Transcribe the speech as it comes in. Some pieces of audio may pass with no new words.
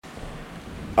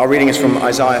Our reading is from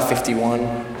Isaiah 41,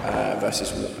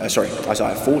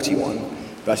 Isaiah 41,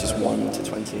 verses 1 to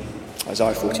 20.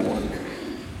 Isaiah 41,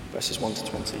 verses 1 to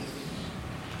 20.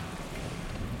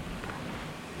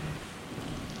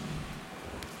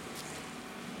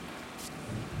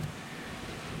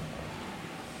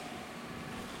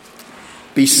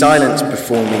 Be silent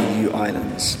before me, you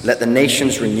islands. Let the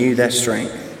nations renew their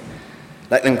strength.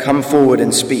 Let them come forward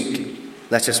and speak.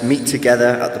 Let us meet together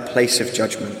at the place of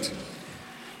judgment.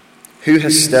 Who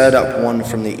has stirred up one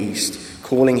from the east,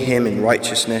 calling him in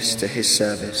righteousness to his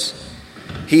service?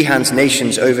 He hands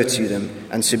nations over to them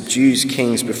and subdues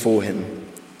kings before him.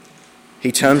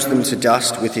 He turns them to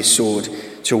dust with his sword,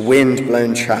 to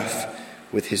wind-blown chaff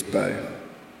with his bow.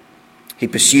 He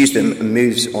pursues them and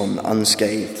moves on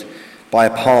unscathed, by a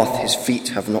path his feet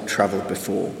have not travelled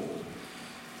before.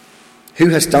 Who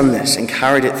has done this and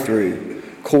carried it through,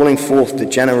 calling forth the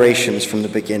generations from the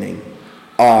beginning?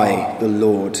 I, the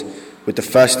Lord, with the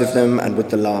first of them and with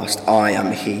the last, I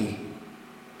am he.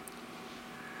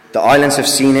 The islands have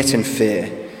seen it in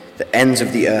fear, the ends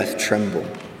of the earth tremble.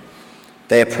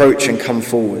 They approach and come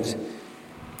forward.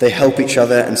 They help each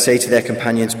other and say to their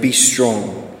companions, be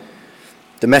strong.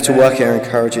 The metalworker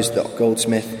encourages the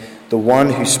goldsmith. The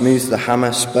one who smooths the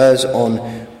hammer spurs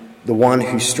on the one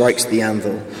who strikes the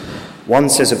anvil. One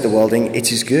says of the welding,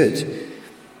 it is good.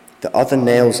 The other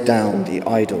nails down the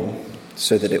idol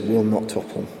so that it will not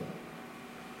topple.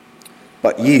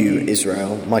 But you,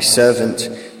 Israel, my servant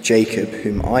Jacob,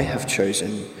 whom I have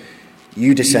chosen,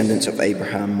 you descendants of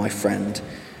Abraham, my friend,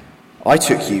 I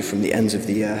took you from the ends of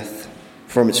the earth.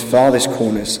 From its farthest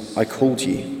corners I called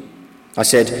you. I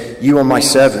said, you are my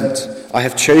servant. I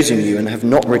have chosen you and have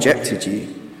not rejected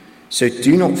you. So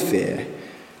do not fear,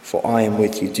 for I am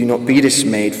with you. Do not be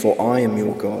dismayed, for I am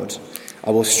your God.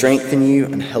 I will strengthen you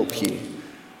and help you.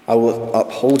 I will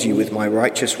uphold you with my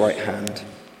righteous right hand.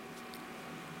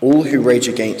 All who rage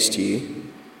against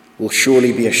you will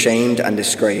surely be ashamed and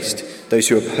disgraced. Those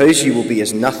who oppose you will be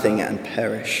as nothing and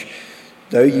perish.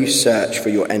 Though you search for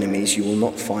your enemies, you will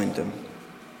not find them.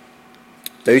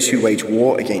 Those who wage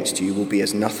war against you will be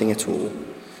as nothing at all.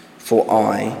 For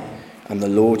I am the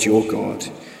Lord your God,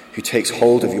 who takes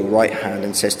hold of your right hand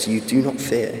and says to you, do not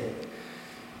fear.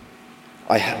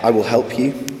 I will help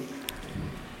you.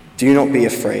 Do not be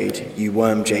afraid, you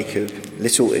worm Jacob,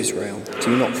 little Israel.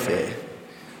 Do not fear.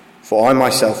 For I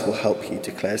myself will help you,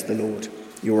 declares the Lord,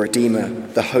 your Redeemer,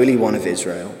 the Holy One of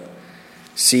Israel.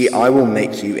 See, I will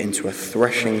make you into a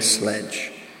threshing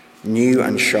sledge, new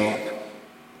and sharp,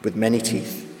 with many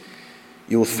teeth.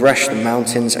 You will thresh the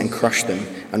mountains and crush them,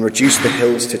 and reduce the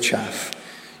hills to chaff.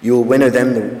 You will winnow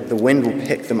them, the wind will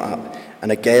pick them up, and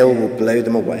a gale will blow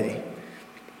them away.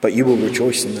 But you will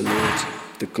rejoice in the Lord,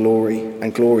 the glory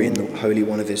in the Holy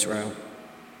One of Israel.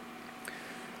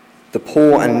 The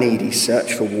poor and needy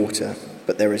search for water,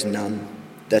 but there is none.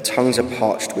 Their tongues are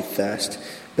parched with thirst,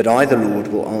 but I, the Lord,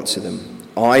 will answer them.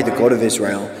 I, the God of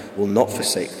Israel, will not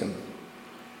forsake them.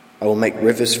 I will make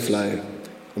rivers flow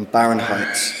on barren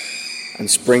heights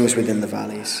and springs within the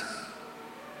valleys.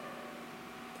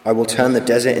 I will turn the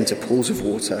desert into pools of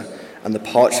water and the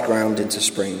parched ground into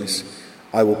springs.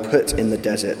 I will put in the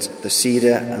desert the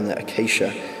cedar and the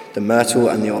acacia, the myrtle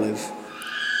and the olive.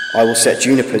 I will set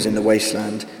junipers in the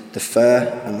wasteland, the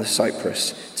fir and the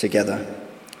cypress together,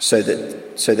 so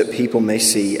that people may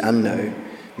see and know,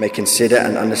 may consider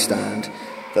and understand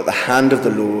that the hand of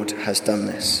the Lord has done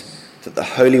this, that the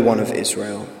Holy One of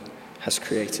Israel has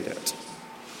created it.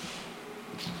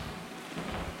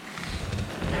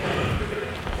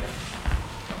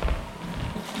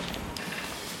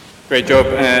 Great job,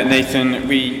 Nathan.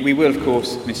 We will, of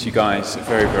course, miss you guys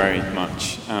very, very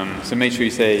much. So make sure you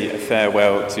say a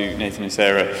farewell to Nathan and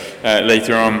Sarah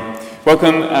later on.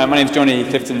 Welcome. My name's Johnny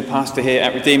Clifton, the pastor here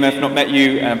at Redeemer. If not met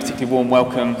you, particularly warm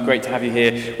welcome. Great to have you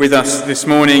here with us this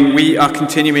morning. We are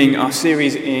continuing our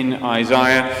series in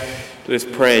Isaiah. Let us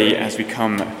pray as we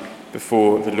come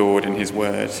before the Lord and his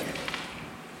word.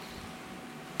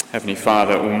 Heavenly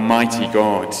Father, Almighty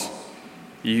God,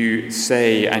 you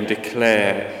say and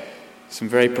declare some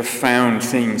very profound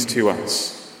things to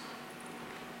us.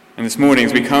 And this morning,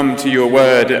 as we come to your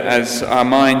word, as our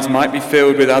minds might be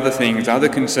filled with other things, other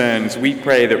concerns, we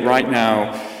pray that right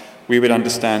now we would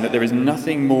understand that there is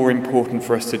nothing more important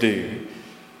for us to do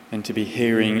than to be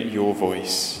hearing your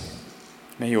voice.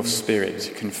 May your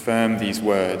Spirit confirm these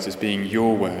words as being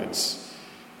your words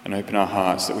and open our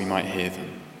hearts that we might hear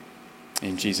them.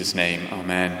 In Jesus' name,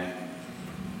 amen.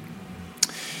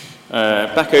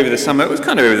 Back over the summer, it was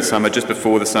kind of over the summer, just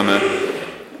before the summer,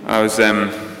 I was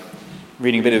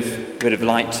reading a bit of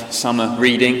light summer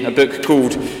reading, a book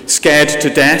called Scared to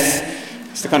Death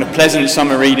It's the kind of pleasant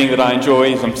summer reading that I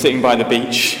enjoy as I'm sitting by the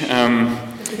beach.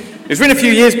 It was written a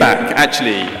few years back,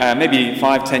 actually, maybe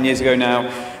 5-10 years ago now,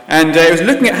 and it was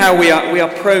looking at how we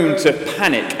are prone to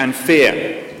panic and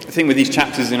fear. The thing with these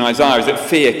chapters in Isaiah is that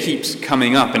fear keeps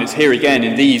coming up, and it's here again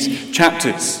in these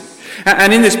chapters.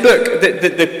 And in this book,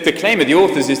 the claim of the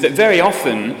authors is that very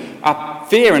often our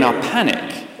fear and our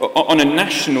panic on a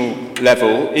national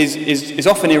level is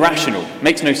often irrational,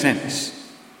 makes no sense.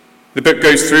 The book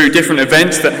goes through different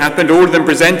events that happened, all of them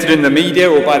presented in the media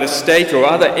or by the state or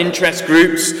other interest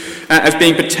groups as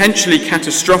being potentially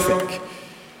catastrophic.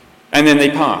 And then they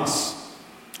pass.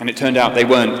 And it turned out they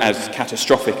weren't as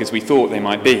catastrophic as we thought they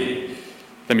might be.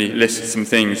 Let me list some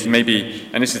things. Maybe,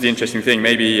 and this is the interesting thing,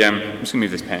 maybe, I'm just going to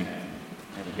move this pen.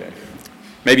 There we go.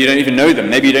 Maybe you don't even know them.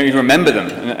 Maybe you don't even remember them.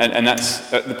 And that's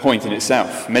the point in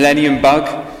itself. Millennium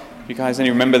bug. You guys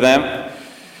only remember them?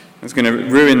 It's going to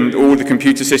ruin all the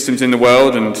computer systems in the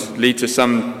world and lead to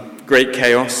some great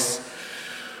chaos.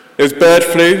 There was bird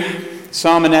flu,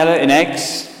 salmonella in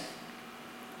eggs.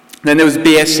 Then there was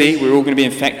BSE. We were all going to be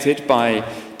infected by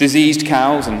diseased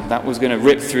cows, and that was going to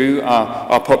rip through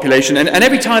our population. And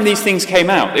every time these things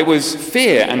came out, it was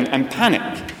fear and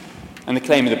panic. And the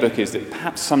claim of the book is that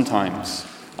perhaps sometimes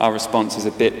our response is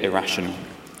a bit irrational.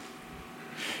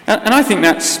 And I think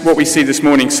that's what we see this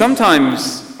morning.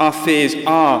 Sometimes our fears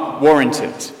are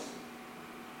warranted.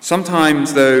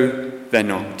 Sometimes, though, they're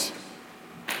not.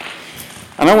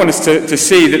 And I want us to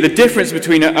see that the difference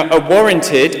between a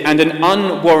warranted and an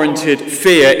unwarranted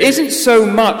fear isn't so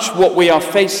much what we are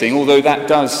facing, although that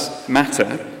does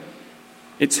matter.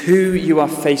 It's who you are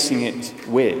facing it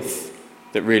with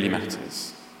that really matters.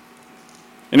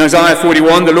 In Isaiah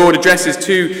 41, the Lord addresses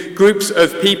two groups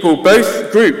of people.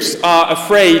 Both groups are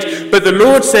afraid, but the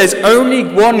Lord says only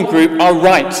one group are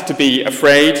right to be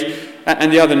afraid, and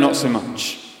the other not so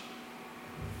much.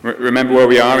 Remember where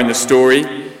we are in the story?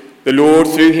 The Lord,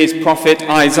 through his prophet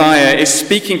Isaiah, is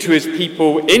speaking to his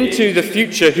people into the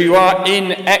future who are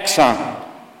in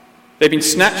exile. They've been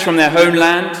snatched from their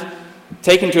homeland,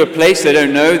 taken to a place they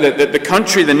don't know, the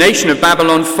country, the nation of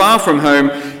Babylon, far from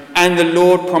home. And the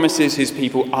Lord promises his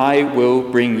people, I will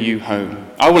bring you home.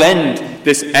 I will end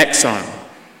this exile.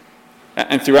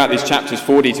 And throughout these chapters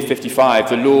 40 to 55,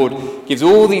 the Lord gives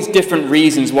all these different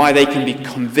reasons why they can be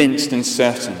convinced and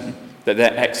certain that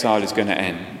their exile is going to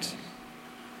end.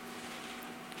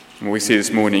 And what we see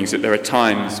this morning is that there are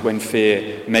times when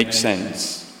fear makes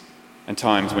sense and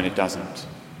times when it doesn't.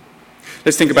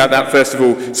 Let's think about that first of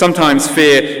all. Sometimes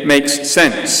fear makes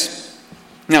sense.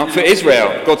 Now, for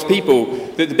Israel, God's people,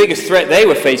 the biggest threat they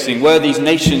were facing were these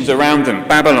nations around them,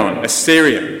 Babylon,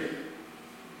 Assyria.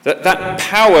 That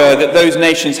power that those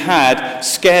nations had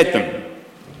scared them.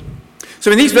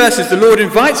 So in these verses, the Lord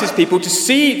invites his people to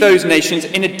see those nations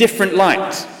in a different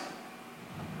light.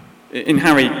 In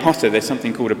Harry Potter, there's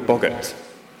something called a boggart.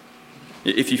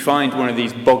 If you find one of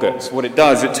these boggarts, what it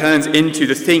does, it turns into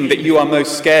the thing that you are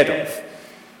most scared of.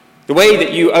 The way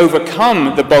that you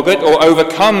overcome the boggart or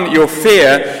overcome your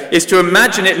fear is to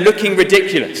imagine it looking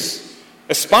ridiculous.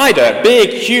 A spider,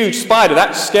 big, huge spider,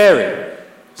 that's scary.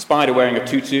 A spider wearing a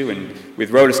tutu and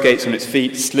with roller skates on its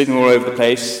feet, sliding all over the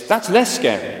place, that's less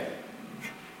scary.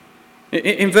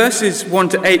 In verses 1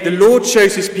 to 8, the Lord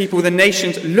shows his people, the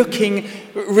nations, looking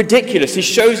ridiculous. He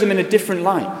shows them in a different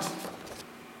light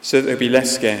so that they'll be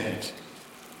less scared.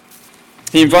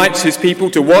 He invites his people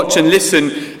to watch and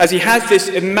listen as he has this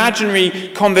imaginary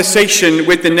conversation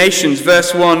with the nations.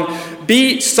 Verse 1,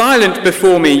 be silent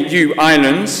before me, you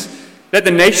islands. Let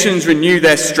the nations renew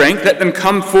their strength. Let them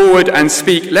come forward and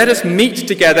speak. Let us meet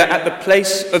together at the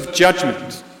place of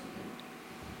judgment.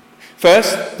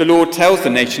 First, the Lord tells the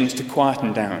nations to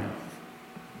quieten down.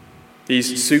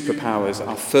 These superpowers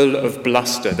are full of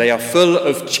bluster. They are full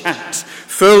of chat,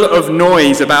 full of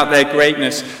noise about their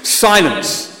greatness.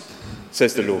 Silence,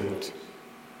 says the Lord.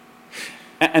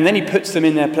 And then he puts them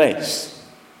in their place.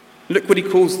 Look what he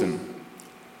calls them.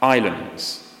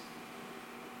 Islands.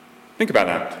 Think about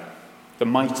that. The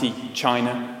mighty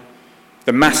China,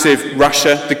 the massive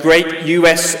Russia, the great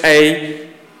USA.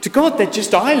 To God, they're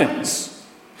just islands.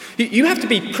 You have to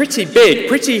be pretty big,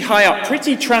 pretty high up,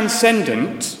 pretty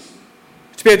transcendent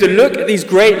to be able to look at these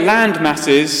great land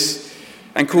masses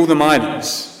and call them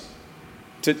islands.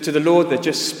 To the Lord, they're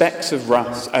just specks of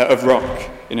rock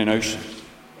in an ocean.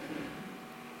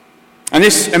 And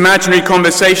this imaginary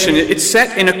conversation, it's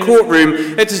set in a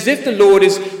courtroom. It's as if the Lord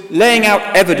is laying out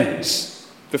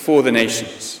evidence before the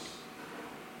nations.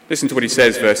 Listen to what he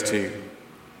says, verse 2.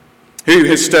 Who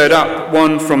has stirred up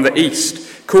one from the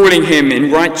east, calling him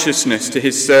in righteousness to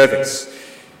his service?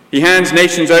 He hands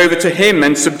nations over to him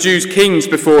and subdues kings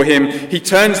before him. He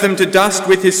turns them to dust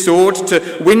with his sword,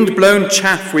 to wind-blown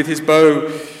chaff with his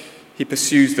bow. He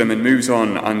pursues them and moves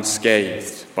on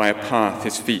unscathed by a path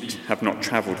his feet have not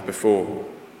travelled before.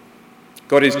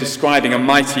 God is describing a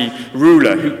mighty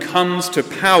ruler who comes to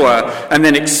power and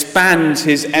then expands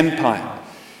his empire.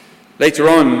 Later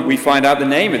on, we find out the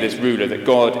name of this ruler that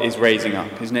God is raising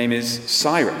up. His name is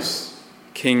Cyrus,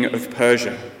 king of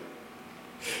Persia.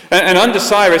 And under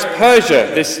Cyrus,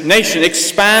 Persia, this nation,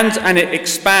 expands and it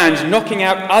expands, knocking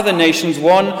out other nations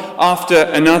one after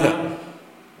another.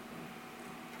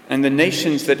 And the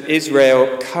nations that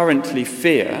Israel currently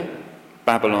fear,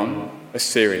 Babylon,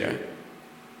 Assyria,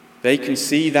 they can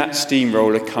see that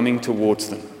steamroller coming towards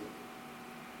them.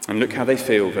 And look how they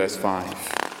feel, verse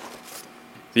 5.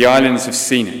 The islands have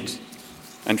seen it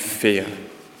and fear.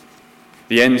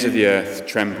 The ends of the earth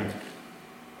tremble.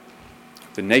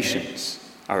 The nations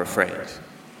are afraid.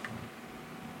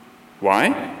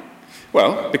 Why?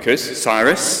 Well, because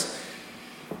Cyrus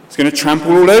is going to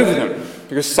trample all over them.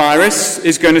 Because Cyrus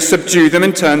is going to subdue them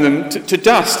and turn them to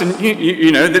dust. And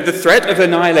you know that the threat of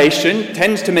annihilation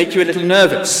tends to make you a little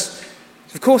nervous.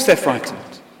 Of course they're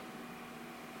frightened.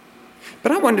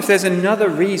 But I wonder if there's another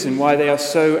reason why they are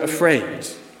so afraid.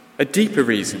 A deeper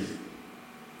reason.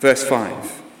 Verse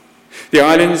 5. The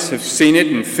islands have seen it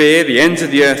and fear. The ends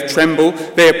of the earth tremble.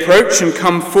 They approach and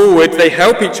come forward. They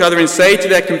help each other and say to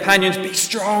their companions, "Be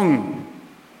strong."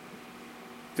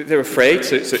 They're afraid,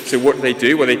 so what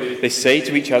do? Well, they say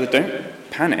to each other, "Don't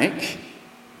panic.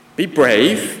 Be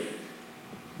brave."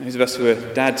 Those of us who are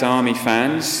Dad's Army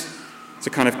fans, it's a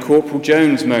kind of Corporal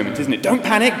Jones moment, isn't it? Don't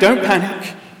panic, don't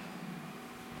panic.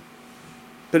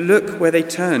 But look where they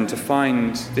turn to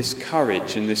find this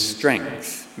courage and this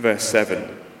strength. Verse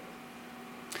 7.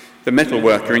 The metal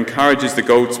worker encourages the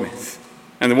goldsmith,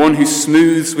 and the one who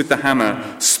smooths with the hammer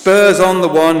spurs on the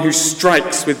one who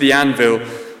strikes with the anvil.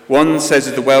 One says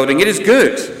of the welding, "It is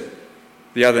good."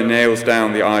 The other nails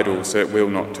down the idol so it will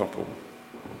not topple.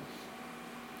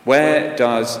 Where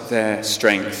does their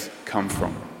strength come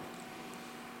from?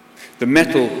 The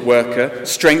metal worker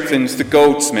strengthens the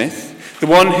goldsmith. The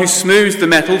one who smooths the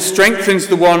metal strengthens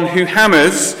the one who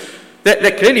hammers.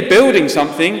 They're clearly building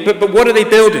something, but what are they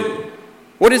building?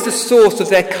 What is the source of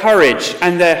their courage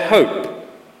and their hope?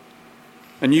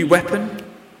 A new weapon?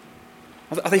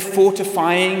 Are they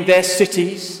fortifying their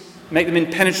cities, make them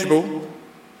impenetrable?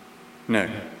 No.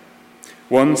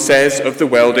 One says of the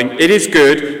welding, "It is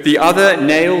good." The other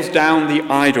nails down the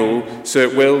idol so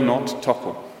it will not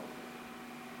topple.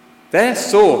 Their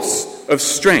source of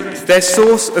strength, their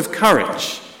source of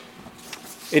courage,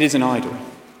 it is an idol,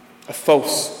 a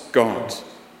false god.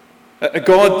 A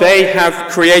god they have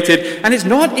created, and it's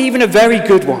not even a very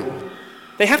good one.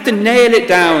 They have to nail it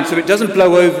down so it doesn't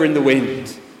blow over in the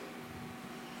wind.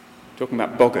 Talking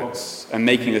about boggarts and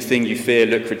making the thing you fear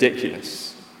look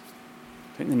ridiculous.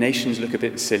 Don't the nations look a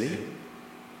bit silly?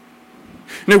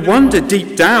 No wonder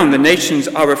deep down the nations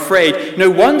are afraid. No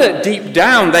wonder deep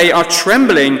down they are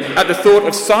trembling at the thought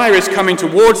of Cyrus coming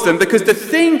towards them, because the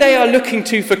thing they are looking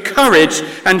to for courage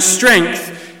and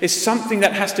strength is something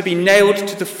that has to be nailed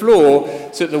to the floor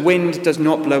so that the wind does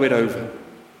not blow it over.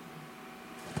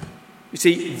 You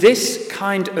see, this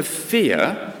kind of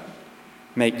fear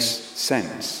makes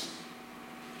sense.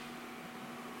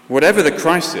 Whatever the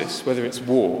crisis, whether it's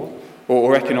war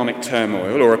or economic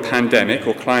turmoil or a pandemic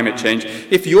or climate change,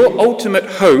 if your ultimate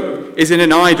hope is in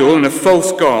an idol and a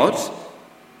false god,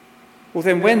 well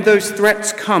then when those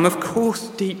threats come, of course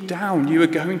deep down you are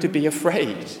going to be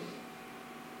afraid.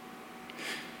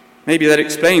 Maybe that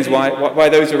explains why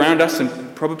those around us,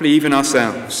 and probably even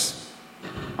ourselves,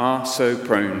 are so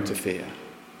prone to fear.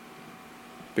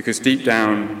 Because deep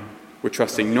down, we're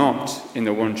trusting not in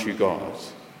the one true God,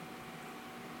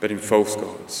 but in false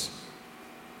gods.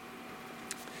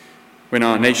 When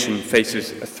our nation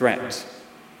faces a threat,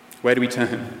 where do we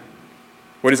turn?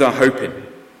 What is our hope in?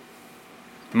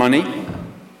 Money?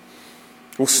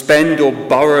 We'll spend or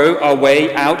borrow our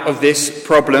way out of this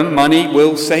problem. Money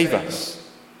will save us.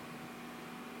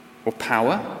 Or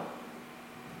power?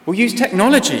 We'll use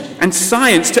technology and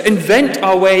science to invent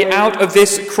our way out of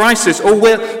this crisis, or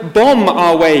we'll bomb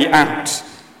our way out.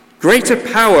 Greater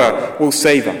power will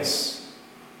save us.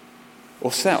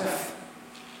 Or self.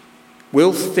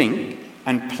 We'll think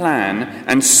and plan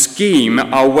and scheme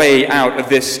our way out of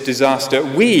this disaster.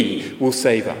 We will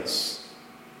save us.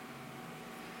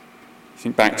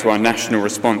 Think back to our national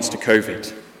response to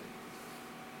COVID.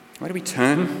 Where do we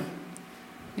turn?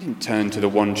 We didn't turn to the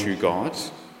one true God.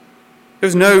 There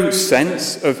was no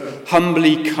sense of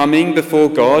humbly coming before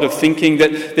God, of thinking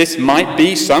that this might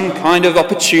be some kind of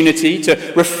opportunity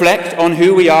to reflect on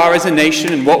who we are as a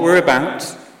nation and what we're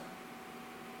about.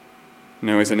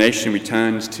 No, as a nation we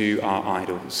turned to our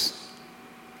idols.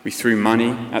 We threw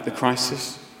money at the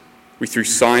crisis, we threw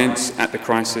science at the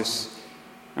crisis,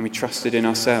 and we trusted in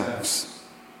ourselves.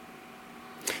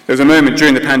 There was a moment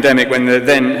during the pandemic when the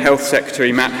then Health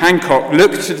Secretary, Matt Hancock,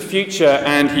 looked to the future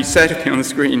and he said on the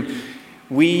screen,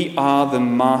 "We are the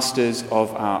masters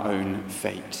of our own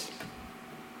fate."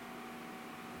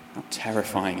 How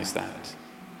terrifying is that?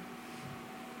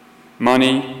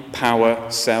 Money, power,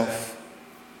 self,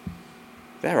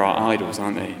 they're our idols,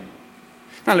 aren't they?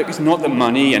 Now look, it's not that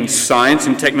money and science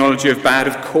and technology are bad.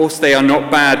 Of course they are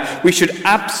not bad. We should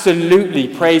absolutely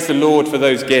praise the Lord for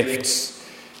those gifts.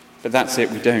 But that's it,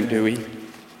 we don't, do we?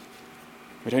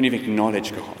 We don't even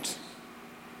acknowledge God.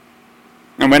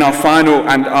 And when our final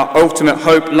and our ultimate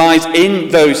hope lies in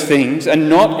those things and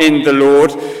not in the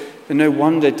Lord, then no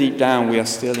wonder deep down we are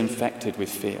still infected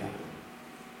with fear.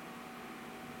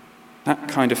 That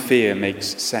kind of fear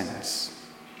makes sense.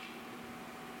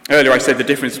 Earlier I said the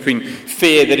difference between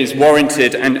fear that is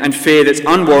warranted and fear that's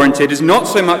unwarranted is not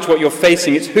so much what you're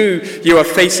facing, it's who you are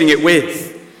facing it with.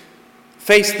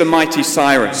 Face the mighty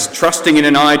Cyrus, trusting in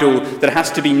an idol that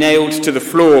has to be nailed to the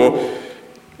floor,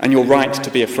 and you're right to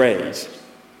be afraid.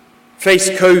 Face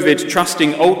COVID,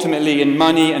 trusting ultimately in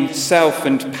money and self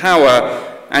and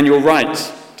power, and you're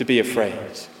right to be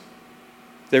afraid.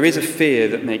 There is a fear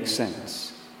that makes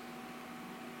sense.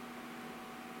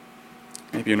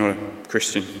 Maybe you're not a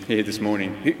Christian here this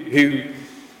morning. Who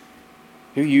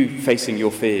are you facing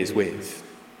your fears with?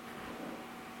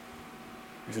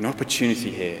 There's an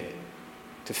opportunity here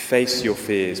to face your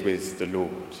fears with the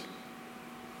Lord.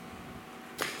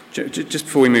 Just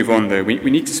before we move on, though, we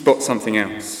need to spot something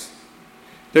else.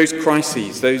 Those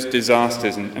crises, those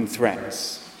disasters and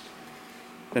threats,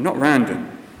 they're not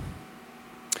random.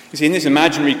 You see, in this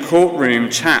imaginary courtroom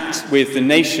chat with the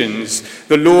nations,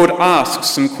 the Lord asks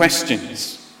some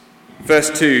questions. Verse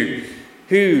 2,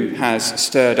 who has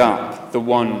stirred up the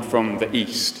one from the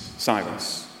east,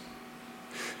 Cyrus?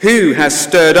 Who has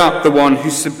stirred up the one who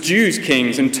subdues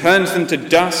kings and turns them to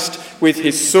dust with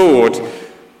his sword?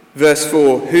 Verse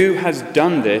 4, who has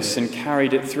done this and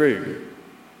carried it through?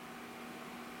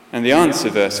 And the answer,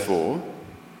 verse 4,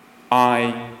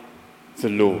 I, the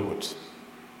Lord.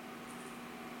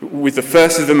 With the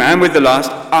first of them and with the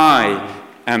last, I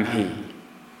am he.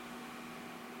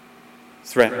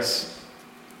 Threats,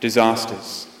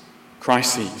 disasters,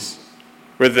 crises,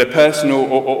 whether they're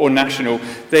personal or national,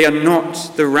 they are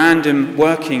not the random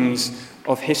workings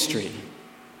of history.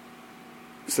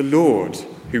 It's the Lord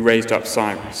who raised up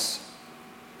Cyrus.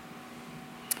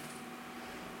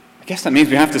 I guess that means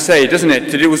we have to say, doesn't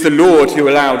it, that it was the Lord who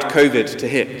allowed COVID to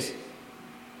hit.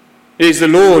 It is the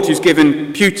Lord who's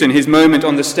given Putin his moment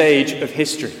on the stage of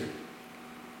history.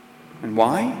 And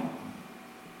why?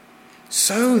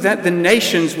 So that the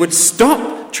nations would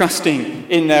stop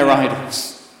trusting in their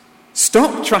idols.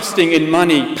 Stop trusting in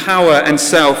money, power, and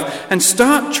self, and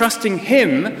start trusting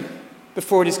him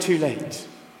before it is too late.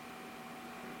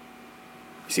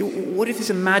 You see, what if this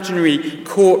imaginary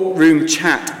courtroom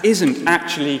chat isn't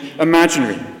actually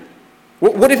imaginary?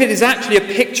 What if it is actually a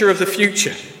picture of the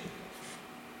future?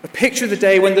 A picture of the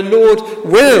day when the Lord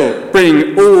will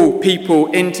bring all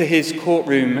people into his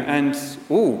courtroom and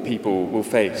all people will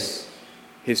face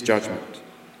his judgment.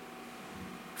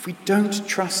 If we don't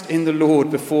trust in the Lord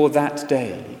before that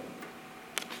day,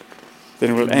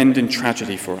 then it will end in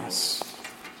tragedy for us.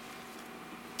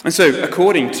 And so,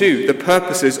 according to the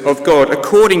purposes of God,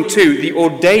 according to the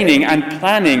ordaining and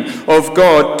planning of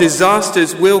God,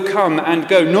 disasters will come and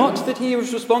go. Not that he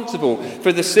is responsible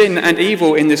for the sin and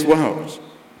evil in this world,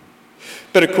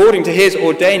 but according to his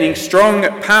ordaining,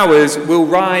 strong powers will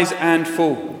rise and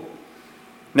fall.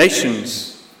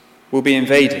 Nations will be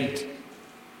invaded.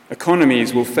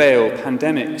 Economies will fail,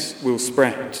 pandemics will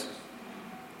spread.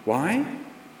 Why?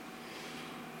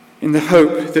 In the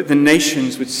hope that the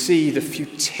nations would see the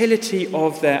futility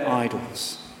of their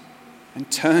idols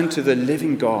and turn to the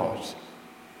living God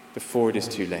before it is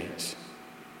too late.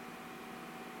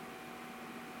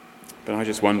 But I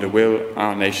just wonder, will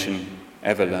our nation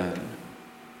ever learn?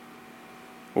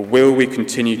 Or will we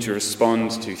continue to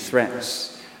respond to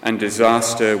threats and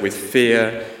disaster with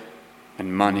fear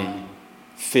and money,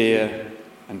 fear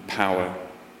and power,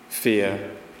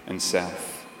 fear and self?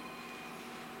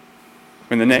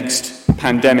 When the next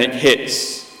pandemic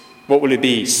hits, what will it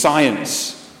be?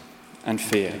 Science and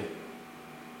fear.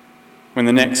 When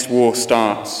the next war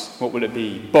starts, what will it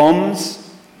be?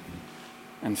 Bombs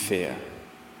and fear.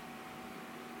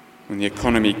 when the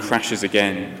economy crashes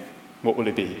again, what will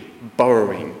it be?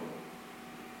 Borrowing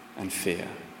and fear.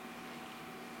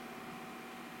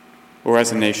 Or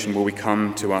as a nation, will we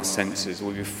come to our senses?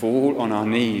 Will we fall on our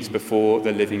knees before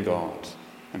the living God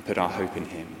and put our hope in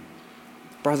him?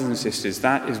 Brothers and sisters,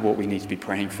 that is what we need to be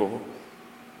praying for.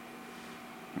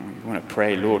 We want to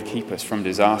pray, Lord, keep us from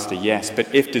disaster, yes,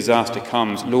 but if disaster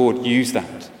comes, Lord, use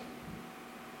that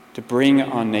to bring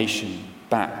our nation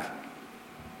back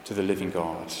to the living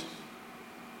God.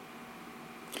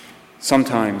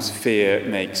 Sometimes fear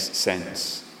makes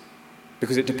sense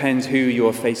because it depends who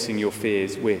you're facing your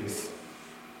fears with.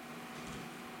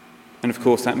 And of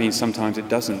course, that means sometimes it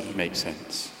doesn't make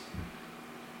sense.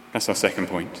 That's our second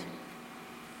point.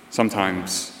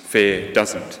 Sometimes fear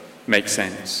doesn't make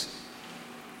sense.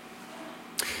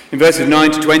 In verses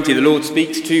 9 to 20, the Lord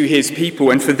speaks to his people,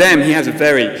 and for them he has a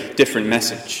very different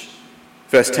message.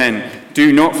 Verse 10,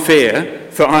 "Do not fear,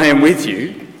 for I am with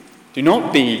you. Do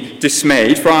not be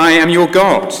dismayed, for I am your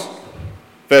God."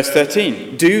 Verse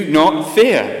 13, "Do not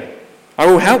fear, I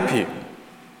will help you."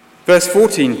 Verse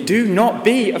 14, "Do not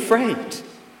be afraid."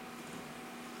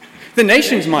 The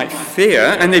nations might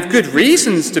fear, and they've good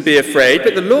reasons to be afraid,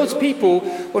 but the Lord's people,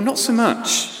 well, not so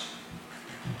much.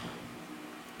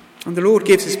 And the Lord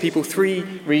gives his people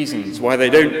 3 reasons why they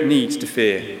don't need to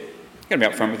fear. I'm going to be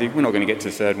up front with you. We're not going to get to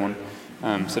the third one,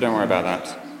 so don't worry about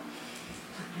that.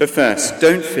 But first,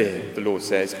 don't fear, the Lord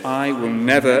says. I will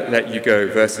never let you go,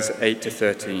 verses 8 to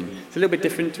 13. It's a little bit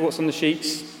different to what's on the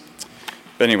sheets.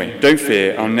 But anyway, don't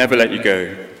fear, I'll never let you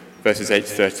go, verses 8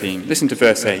 to 13. Listen to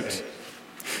verse 8.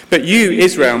 "But you,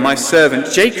 Israel, my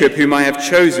servant, Jacob, whom I have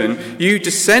chosen, you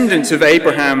descendants of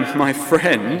Abraham, my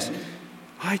friend,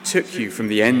 I took you from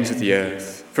the ends of the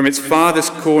earth. From its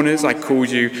farthest corners I called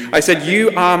you. I said,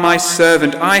 you are my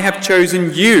servant. I have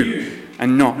chosen you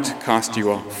and not cast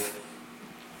you off."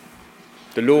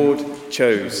 The Lord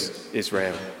chose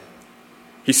Israel.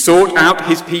 He sought out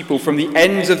his people from the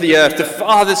ends of the earth, the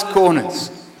farthest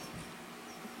corners.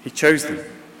 He chose them.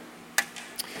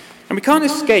 And we can't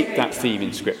escape that theme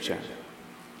in Scripture.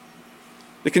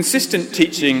 The consistent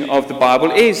teaching of the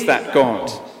Bible is that God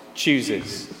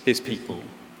chooses his people.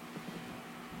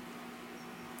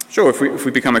 Sure, if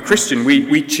we become a Christian,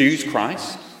 we choose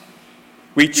Christ.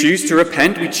 We choose to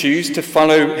repent, we choose to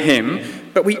follow him,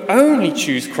 but we only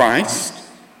choose Christ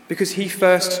because he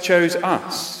first chose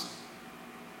us.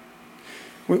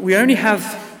 We only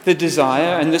have the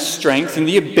desire and the strength and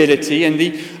the ability and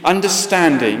the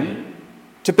understanding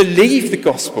to believe the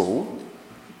gospel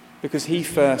because he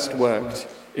first worked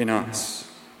in us.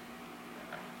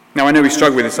 Now, I know we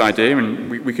struggle with this idea, and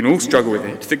we can all struggle with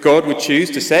it, that God would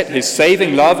choose to set his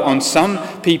saving love on some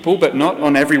people but not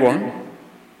on everyone.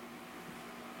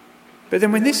 But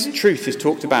then when this truth is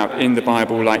talked about in the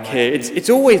Bible like here, it's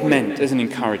always meant as an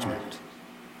encouragement,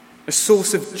 a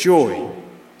source of joy,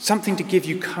 something to give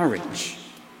you courage.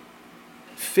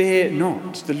 Fear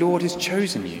not, the Lord has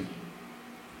chosen you.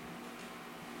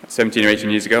 17 or 18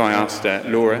 years ago, I asked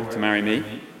Laura to marry me.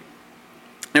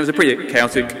 It was a pretty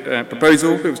chaotic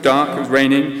proposal. It was dark, it was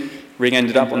raining. Ring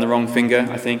ended up on the wrong finger,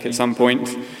 I think, at some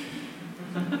point.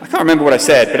 I can't remember what I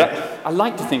said, but I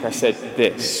like to think I said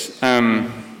this.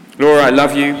 Laura, I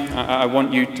love you. I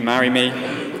want you to marry me.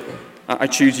 I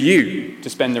choose you to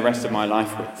spend the rest of my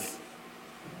life with.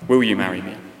 Will you marry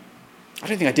me? I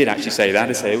don't think I did actually say that.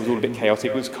 I say it was all a bit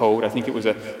chaotic. It was cold. I think it was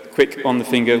a quick on the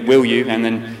finger, will you, and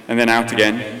then out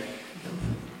again.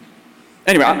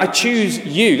 Anyway, I choose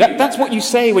you. That's what you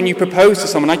say when you propose to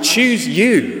someone. I choose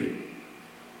you.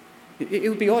 It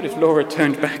would be odd if Laura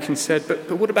turned back and said, but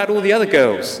what about all the other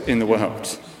girls in the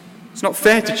world? It's not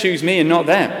fair to choose me and not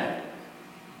them.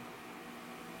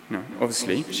 No,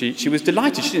 obviously, she was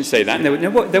delighted. She didn't say that. And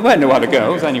there were no other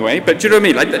girls anyway. But do you know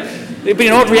what I mean? It'd be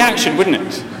an odd reaction, wouldn't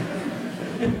it?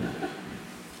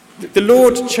 The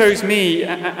Lord chose me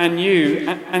and you,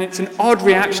 and it's an odd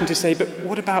reaction to say, but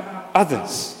what about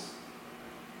others?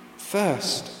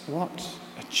 First, what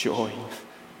a joy.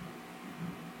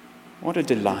 What a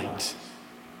delight.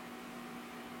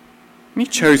 He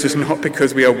chose us not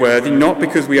because we are worthy, not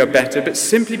because we are better, but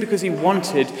simply because he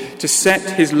wanted to set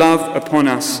his love upon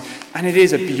us. And it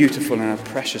is a beautiful and a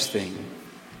precious thing.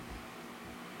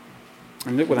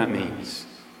 And look what that means.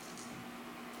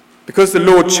 Because the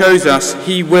Lord chose us,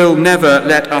 he will never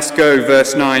let us go,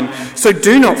 verse 9. So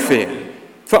do not fear,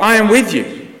 for I am with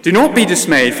you. Do not be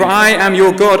dismayed, for I am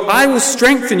your God. I will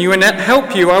strengthen you and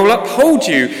help you. I will uphold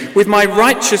you with my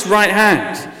righteous right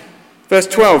hand. Verse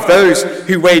 12, those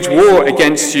who wage war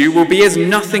against you will be as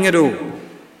nothing at all.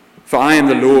 For I am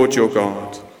the Lord your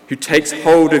God, who takes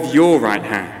hold of your right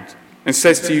hand and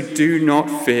says to you, do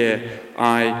not fear,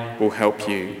 I will help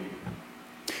you.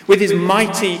 With his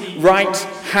mighty right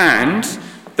hand,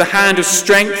 the hand of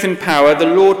strength and power, the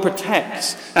Lord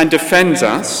protects and defends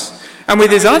us. And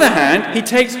with his other hand, he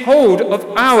takes hold of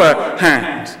our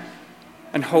hand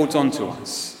and holds on to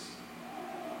us.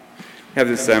 We have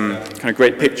this kind of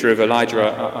great picture of Elijah,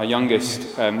 our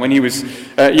youngest, when he was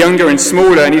younger and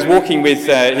smaller, and he's walking with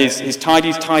his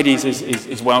tidies. Tidies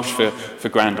is Welsh for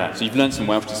grandad. So you've learnt some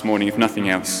Welsh this morning, if nothing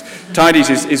else. Tidies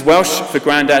is Welsh for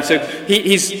grandad. So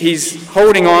he's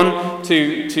holding on to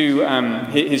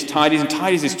his tidies, and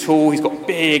tidies is tall. He's got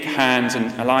big hands, and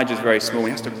Elijah's very small.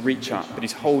 He has to reach up, but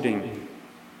he's holding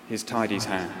his tidies'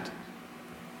 hand.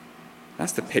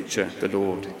 That's the picture the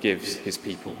Lord gives his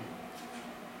people.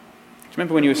 Do you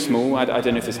remember when you were small? I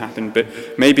don't know if this happened, but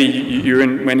maybe you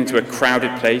went into a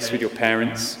crowded place with your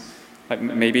parents, like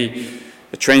maybe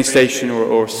a train station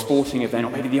or a sporting event, or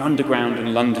maybe the Underground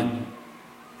in London.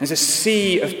 There's a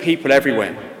sea of people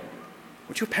everywhere.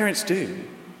 What do your parents do?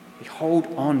 They hold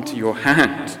on to your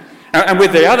hand. And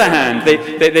with the other hand,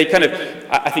 they kind of,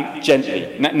 I think,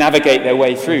 gently navigate their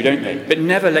way through, don't they? But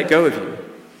never let go of you.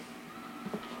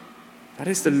 That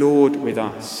is the Lord with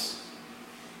us.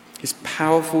 His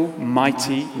powerful,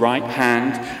 mighty right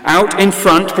hand out in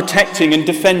front, protecting and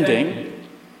defending,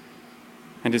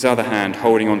 and his other hand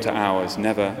holding on to ours,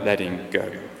 never letting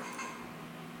go.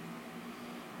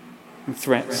 And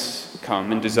threats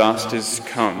come and disasters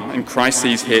come and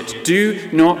crises hit. Do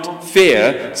not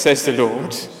fear, says the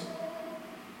Lord.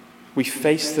 We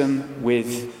face them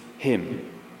with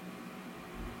him.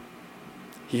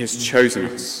 He has chosen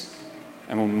us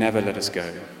and will never let us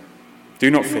go. Do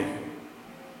not fear.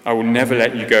 I will never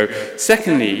let you go.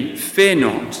 Secondly, fear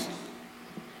not,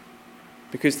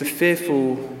 because the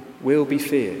fearful will be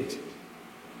feared.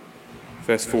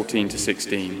 Verse 14 to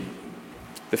 16.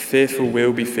 The fearful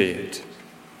will be feared.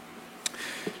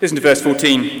 Listen to verse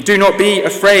 14. Do not be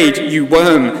afraid, you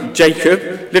worm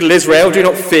Jacob, little Israel, do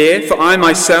not fear, for I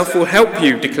myself will help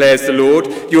you, declares the Lord,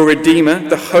 your Redeemer,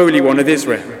 the Holy One of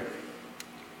Israel.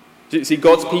 Do you see,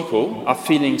 God's people are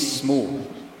feeling small.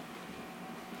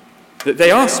 That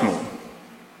they are small.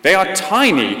 They are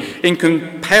tiny in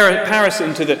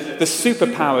comparison to the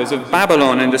superpowers of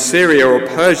Babylon and Assyria or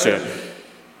Persia.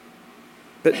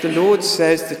 But the Lord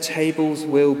says the tables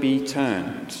will be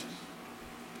turned.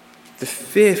 The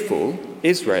fearful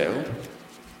Israel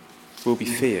will be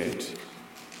feared.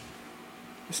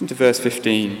 Listen to verse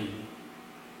 15.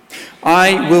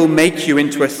 I will make you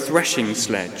into a threshing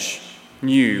sledge,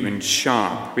 new and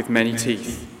sharp with many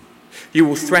teeth. You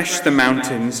will thresh the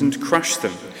mountains and crush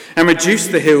them, and reduce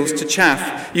the hills to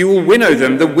chaff. You will winnow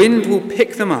them, the wind will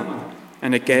pick them up,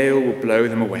 and a gale will blow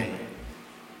them away.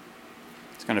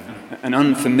 It's kind of an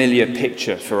unfamiliar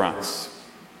picture for us.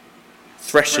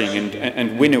 Threshing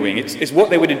and winnowing. It's what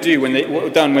they would do when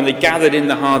they gathered in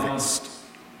the harvest.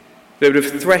 They would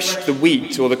have threshed the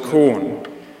wheat or the corn.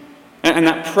 And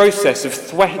that process of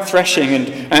threshing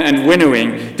and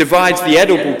winnowing divides the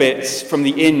edible bits from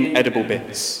the inedible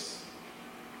bits.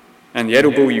 And the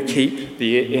edible you keep,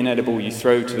 the inedible you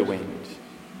throw to the wind.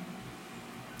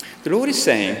 The Lord is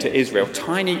saying to Israel,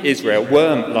 tiny Israel,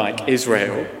 worm-like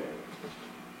Israel,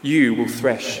 you will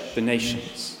thresh the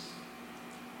nations.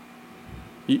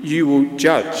 You will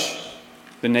judge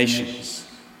the nations.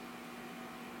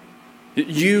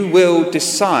 You will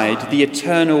decide the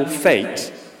eternal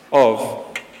fate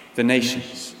of the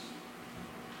nations.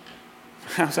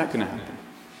 How's that going to happen?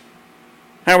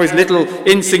 How is little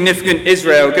insignificant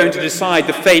Israel going to decide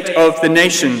the fate of the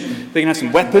nation? They're going to have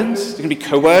some weapons? There's going to be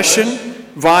coercion,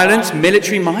 violence,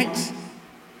 military might?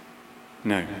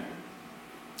 No.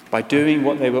 By doing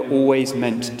what they were always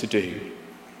meant to do.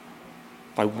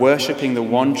 By worshipping the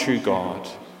one true God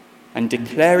and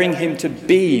declaring him to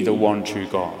be the one true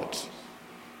God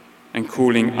and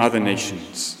calling other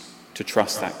nations to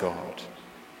trust that God.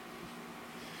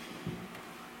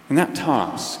 And that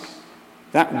task,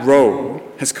 that role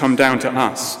has come down to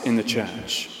us in the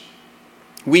church.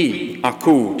 We are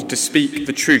called to speak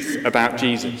the truth about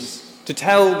Jesus, to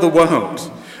tell the world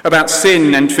about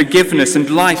sin and forgiveness and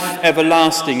life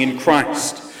everlasting in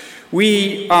Christ.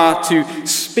 We are to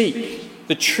speak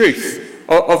the truth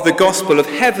of the gospel of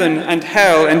heaven and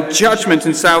hell and judgment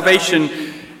and salvation.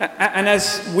 And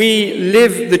as we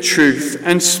live the truth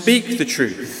and speak the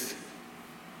truth,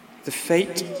 the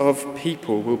fate of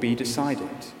people will be decided.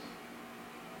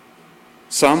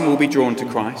 Some will be drawn to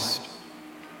Christ,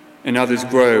 and others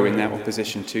grow in their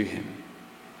opposition to him.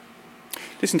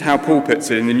 Listen to how Paul puts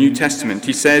it in the New Testament.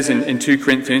 He says in 2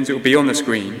 Corinthians, it will be on the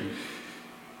screen,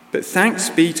 but thanks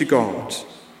be to God,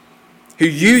 who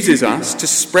uses us to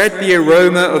spread the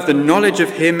aroma of the knowledge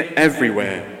of him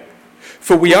everywhere.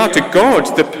 For we are to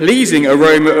God the pleasing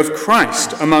aroma of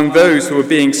Christ among those who are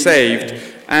being saved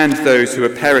and those who are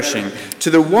perishing. To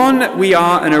the one we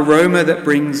are an aroma that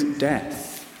brings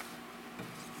death,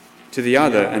 to the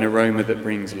other an aroma that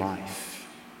brings life.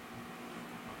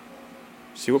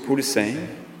 See what Paul is saying?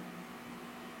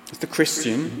 As the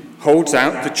Christian holds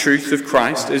out the truth of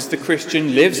Christ, as the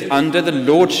Christian lives under the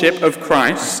lordship of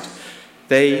Christ,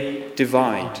 they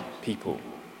divide people.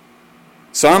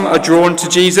 Some are drawn to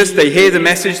Jesus, they hear the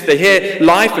message, they hear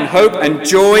life and hope and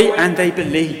joy, and they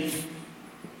believe.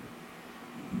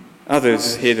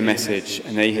 Others hear the message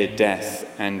and they hear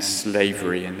death and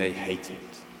slavery and they hate it.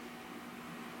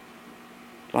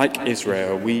 Like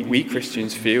Israel, we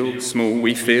Christians feel small,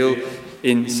 we feel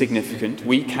insignificant,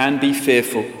 we can be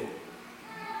fearful.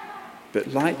 But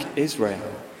like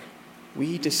Israel,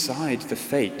 we decide the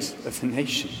fate of the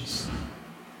nations.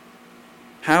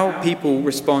 How people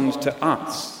respond to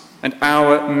us and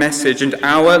our message and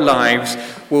our lives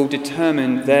will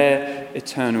determine their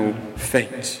eternal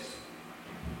fate.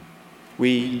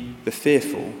 We, the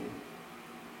fearful,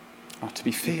 are to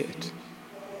be feared.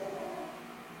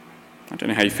 I don't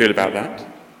know how you feel about that.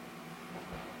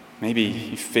 Maybe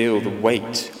you feel the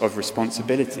weight of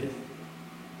responsibility.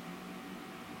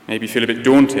 Maybe you feel a bit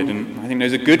daunted, and I think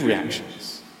those are good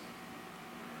reactions.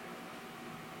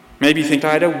 Maybe you think,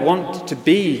 I don't want to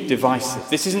be divisive.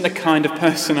 This isn't the kind of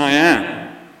person I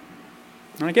am.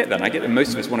 And I get that. I get that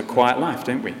most of us want a quiet life,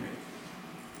 don't we?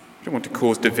 We don't want to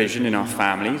cause division in our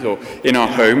families or in our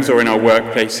homes or in our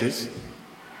workplaces.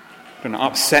 We don't want to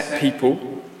upset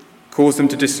people, cause them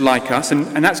to dislike us,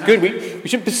 and that's good. We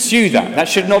should pursue that. That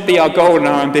should not be our goal and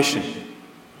our ambition.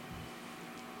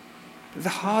 But the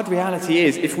hard reality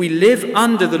is, if we live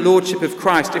under the lordship of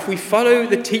Christ, if we follow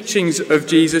the teachings of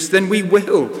Jesus, then we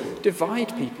will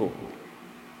divide people.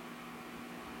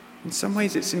 In some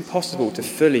ways, it's impossible to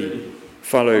fully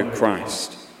follow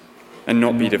Christ and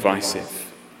not be divisive.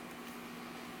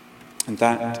 And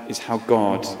that is how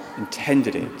God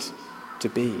intended it to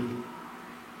be.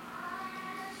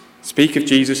 Speak of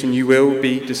Jesus and you will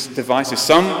be divisive.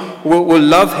 Some will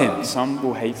love him, some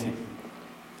will hate him.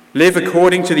 Live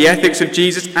according to the ethics of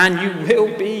Jesus and you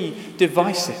will be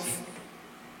divisive.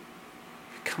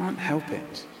 You can't help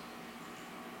it.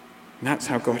 And that's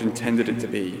how God intended it to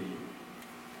be.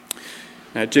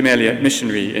 Jim Elliot,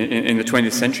 missionary in the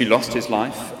 20th century, lost his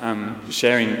life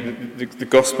sharing the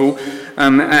gospel.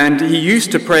 And he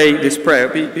used to pray this prayer,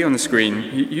 be on the screen.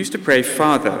 He used to pray,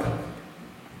 Father,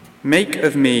 make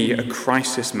of me a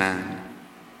crisis man.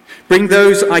 Bring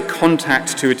those I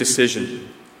contact to a decision.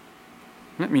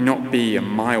 Let me not be a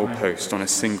milepost on a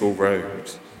single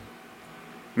road.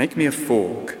 Make me a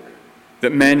fork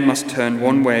that men must turn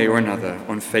one way or another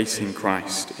on facing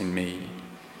Christ in me.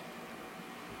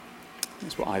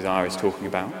 That's what Isaiah is talking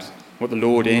about, what the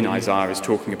Lord in Isaiah is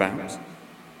talking about,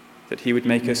 that he would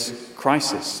make us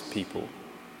crisis people.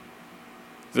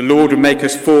 The Lord would make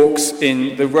us forks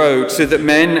in the road so that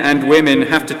men and women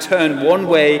have to turn one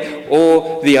way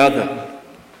or the other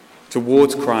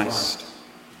towards Christ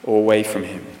or away from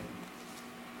him.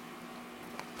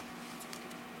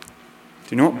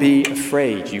 Do not be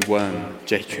afraid, you worm,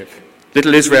 Jacob.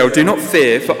 Little Israel, do not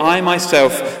fear, for I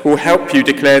myself will help you,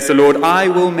 declares the Lord. I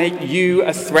will make you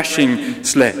a threshing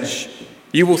sledge.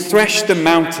 You will thresh the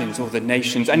mountains or the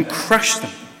nations and crush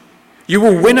them. You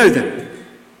will winnow them.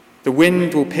 The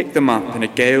wind will pick them up and a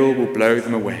gale will blow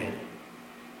them away.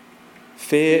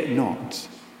 Fear not,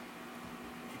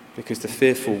 because the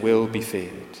fearful will be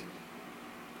feared.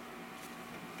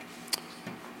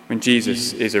 When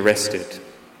Jesus is arrested,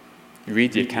 you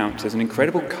read the account, there's an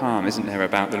incredible calm, isn't there,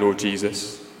 about the Lord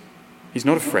Jesus? He's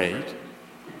not afraid,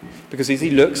 because as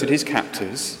he looks at his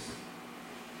captors,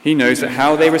 he knows that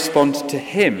how they respond to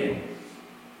him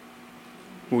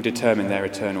will determine their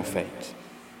eternal fate.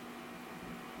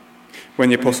 When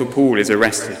the Apostle Paul is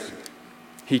arrested,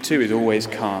 he too is always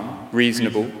calm,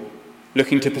 reasonable,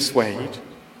 looking to persuade.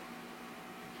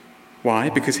 Why?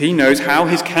 Because he knows how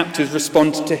his captors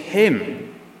respond to him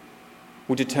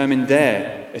will determine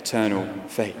their eternal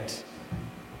fate.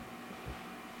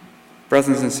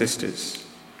 Brothers and sisters,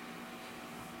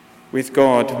 with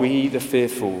God, we, the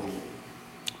fearful,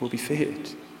 will be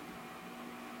feared.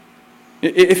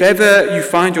 If ever you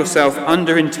find yourself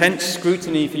under intense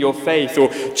scrutiny for your faith, or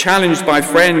challenged by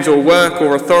friends or work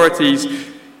or authorities,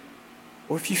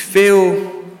 or if you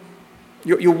feel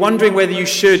you're wondering whether you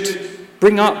should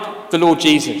bring up the Lord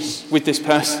Jesus with this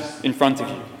person in front of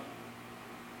you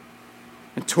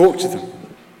and talk to them,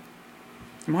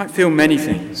 you might feel many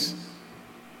things,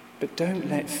 but don't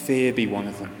let fear be one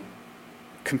of them.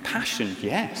 Compassion,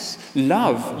 yes.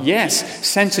 Love, yes.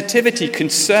 Sensitivity,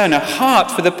 concern, a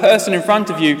heart for the person in front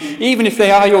of you, even if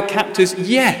they are your captors,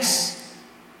 yes.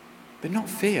 But not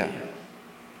fear.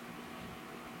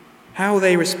 How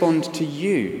they respond to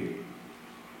you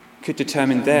could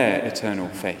determine their eternal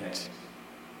fate.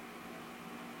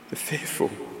 The fearful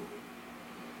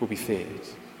will be feared.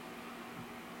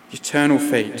 The eternal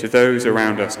fate of those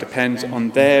around us depends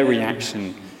on their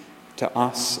reaction to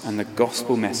us and the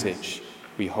gospel message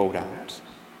we hold out.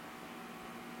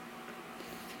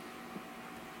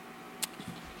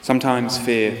 Sometimes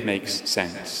fear makes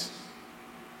sense.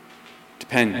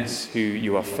 Depends who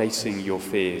you are facing your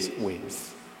fears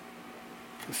with.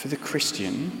 But for the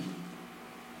Christian,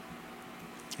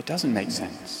 it doesn't make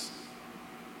sense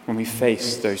when we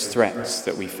face those threats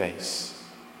that we face,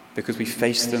 because we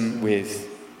face them with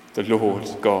the Lord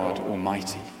God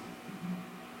Almighty.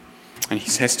 And he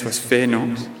says to us, fear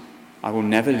not, I will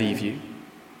never leave you.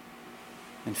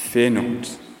 And fear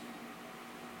not,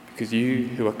 because you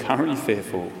who are currently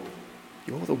fearful,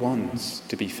 you're the ones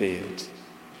to be feared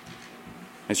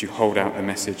as you hold out the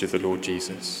message of the Lord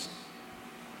Jesus.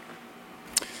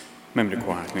 Moment of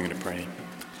quiet, I'm going to pray.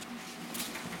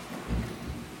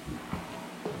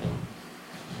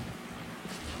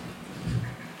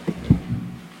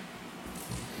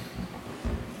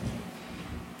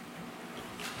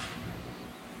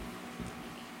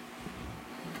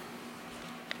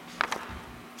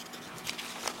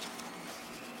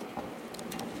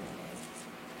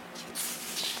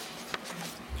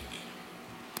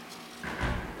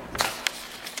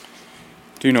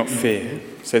 Do not fear,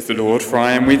 says the Lord, for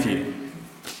I am with you.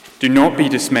 Do not be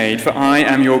dismayed, for I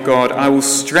am your God. I will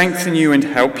strengthen you and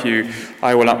help you.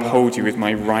 I will uphold you with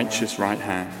my righteous right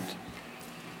hand.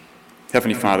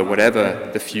 Heavenly Father, whatever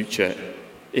the future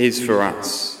is for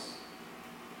us,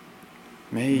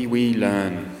 may we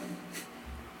learn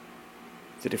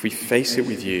that if we face it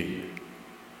with you,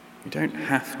 we don't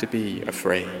have to be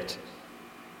afraid.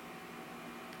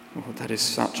 Oh, that is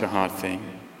such a hard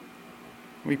thing.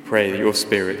 We pray that your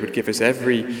Spirit would give us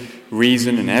every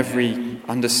reason and every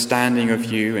understanding of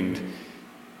you and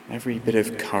every bit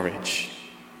of courage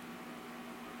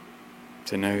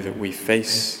to know that we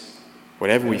face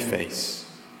whatever we face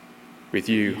with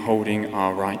you holding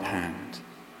our right hand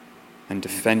and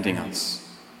defending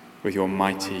us with your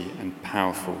mighty and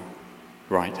powerful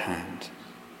right hand.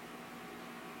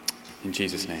 In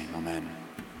Jesus' name, amen.